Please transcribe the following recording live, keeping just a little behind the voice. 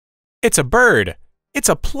It's a bird. It's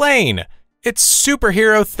a plane. It's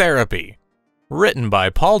superhero therapy. Written by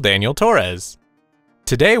Paul Daniel Torres.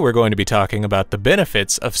 Today we're going to be talking about the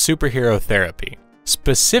benefits of superhero therapy,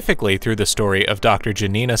 specifically through the story of Dr.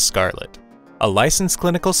 Janina Scarlet, a licensed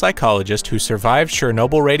clinical psychologist who survived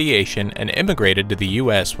Chernobyl radiation and immigrated to the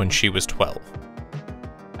US when she was 12.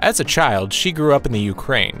 As a child, she grew up in the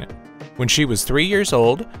Ukraine. When she was 3 years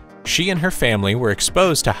old, she and her family were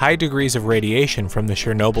exposed to high degrees of radiation from the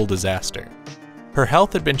Chernobyl disaster. Her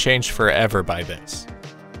health had been changed forever by this.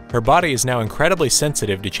 Her body is now incredibly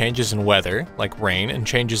sensitive to changes in weather, like rain, and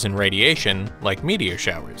changes in radiation, like meteor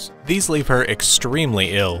showers. These leave her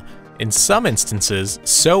extremely ill, in some instances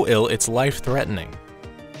so ill it's life-threatening.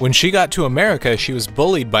 When she got to America, she was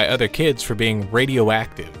bullied by other kids for being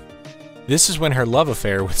radioactive. This is when her love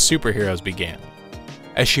affair with superheroes began.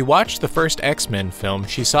 As she watched the first X-Men film,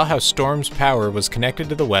 she saw how Storm's power was connected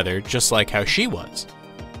to the weather just like how she was.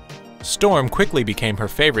 Storm quickly became her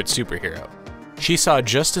favorite superhero. She saw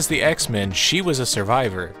just as the X-Men, she was a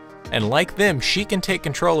survivor, and like them, she can take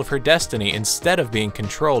control of her destiny instead of being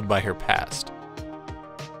controlled by her past.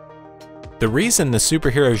 The reason the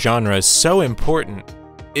superhero genre is so important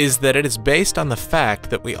is that it is based on the fact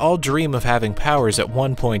that we all dream of having powers at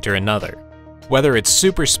one point or another. Whether it's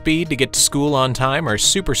super speed to get to school on time or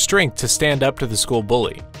super strength to stand up to the school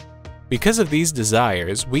bully. Because of these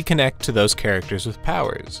desires, we connect to those characters with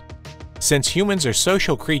powers. Since humans are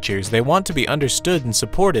social creatures, they want to be understood and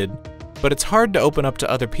supported, but it's hard to open up to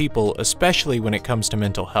other people, especially when it comes to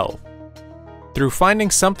mental health. Through finding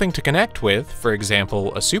something to connect with, for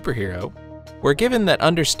example, a superhero, we're given that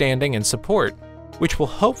understanding and support, which will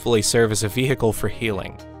hopefully serve as a vehicle for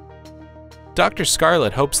healing. Dr.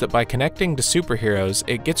 Scarlet hopes that by connecting to superheroes,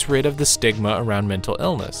 it gets rid of the stigma around mental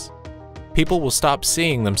illness. People will stop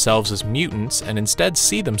seeing themselves as mutants and instead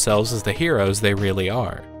see themselves as the heroes they really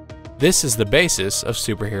are. This is the basis of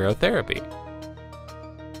superhero therapy.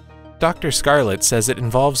 Dr. Scarlet says it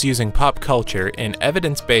involves using pop culture in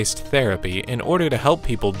evidence-based therapy in order to help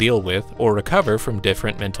people deal with or recover from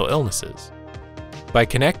different mental illnesses. By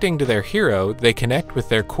connecting to their hero, they connect with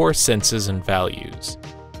their core senses and values.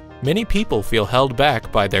 Many people feel held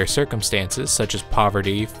back by their circumstances such as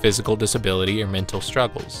poverty, physical disability, or mental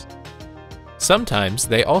struggles. Sometimes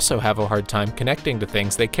they also have a hard time connecting to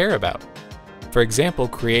things they care about. For example,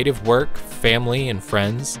 creative work, family, and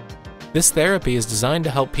friends. This therapy is designed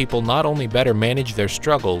to help people not only better manage their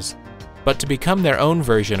struggles, but to become their own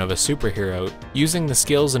version of a superhero using the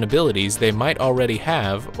skills and abilities they might already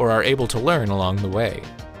have or are able to learn along the way.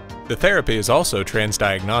 The therapy is also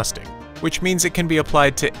transdiagnostic, which means it can be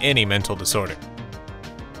applied to any mental disorder.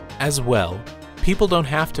 As well, people don't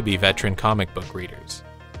have to be veteran comic book readers.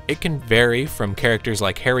 It can vary from characters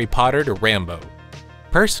like Harry Potter to Rambo.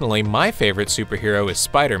 Personally, my favorite superhero is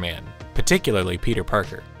Spider-Man, particularly Peter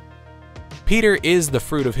Parker. Peter is the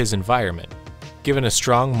fruit of his environment, given a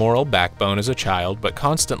strong moral backbone as a child but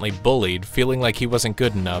constantly bullied, feeling like he wasn't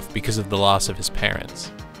good enough because of the loss of his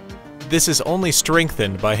parents. This is only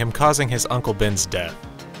strengthened by him causing his Uncle Ben's death.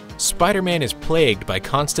 Spider-Man is plagued by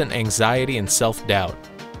constant anxiety and self-doubt.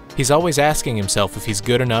 He's always asking himself if he's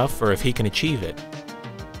good enough or if he can achieve it.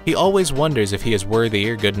 He always wonders if he is worthy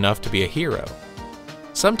or good enough to be a hero.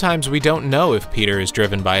 Sometimes we don't know if Peter is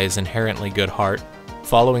driven by his inherently good heart,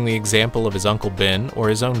 following the example of his Uncle Ben or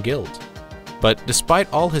his own guilt. But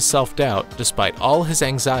despite all his self-doubt, despite all his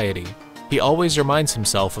anxiety, he always reminds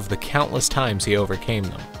himself of the countless times he overcame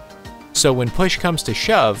them. So when push comes to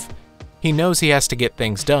shove, he knows he has to get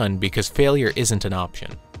things done because failure isn't an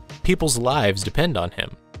option. People's lives depend on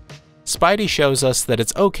him. Spidey shows us that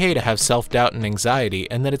it's okay to have self-doubt and anxiety,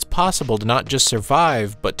 and that it's possible to not just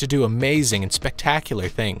survive, but to do amazing and spectacular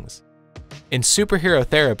things. In superhero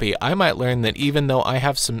therapy, I might learn that even though I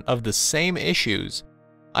have some of the same issues,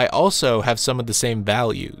 I also have some of the same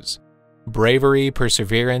values: bravery,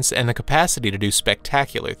 perseverance, and the capacity to do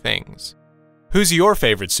spectacular things. Who's your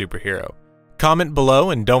favorite superhero? Comment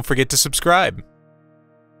below and don't forget to subscribe.